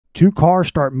Two cars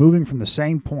start moving from the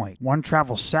same point. One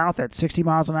travels south at 60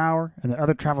 miles an hour and the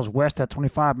other travels west at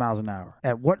 25 miles an hour.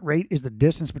 At what rate is the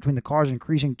distance between the cars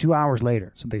increasing 2 hours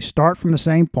later? So they start from the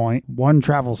same point. One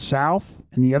travels south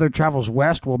and the other travels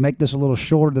west. We'll make this a little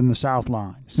shorter than the south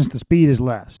line since the speed is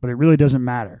less, but it really doesn't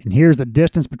matter. And here's the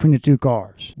distance between the two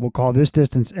cars. We'll call this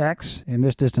distance x and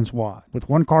this distance y. With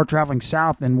one car traveling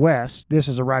south and west, this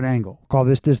is a right angle. We'll call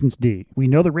this distance d. We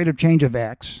know the rate of change of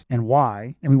x and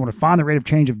y, and we want to find the rate of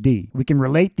change of d. We can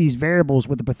relate these variables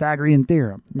with the Pythagorean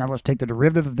theorem. Now let's take the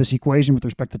derivative of this equation with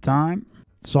respect to time.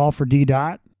 Solve for d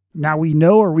dot. Now we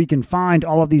know or we can find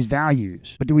all of these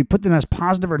values, but do we put them as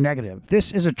positive or negative?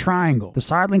 This is a triangle. The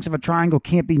side lengths of a triangle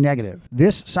can't be negative.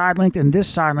 This side length and this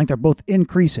side length are both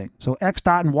increasing. So x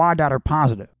dot and y dot are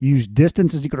positive. Use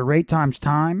distance is equal to rate times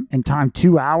time, and time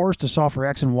 2 hours to solve for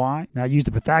x and y. Now use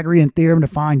the Pythagorean theorem to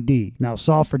find d. Now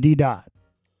solve for d dot.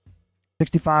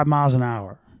 65 miles an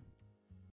hour.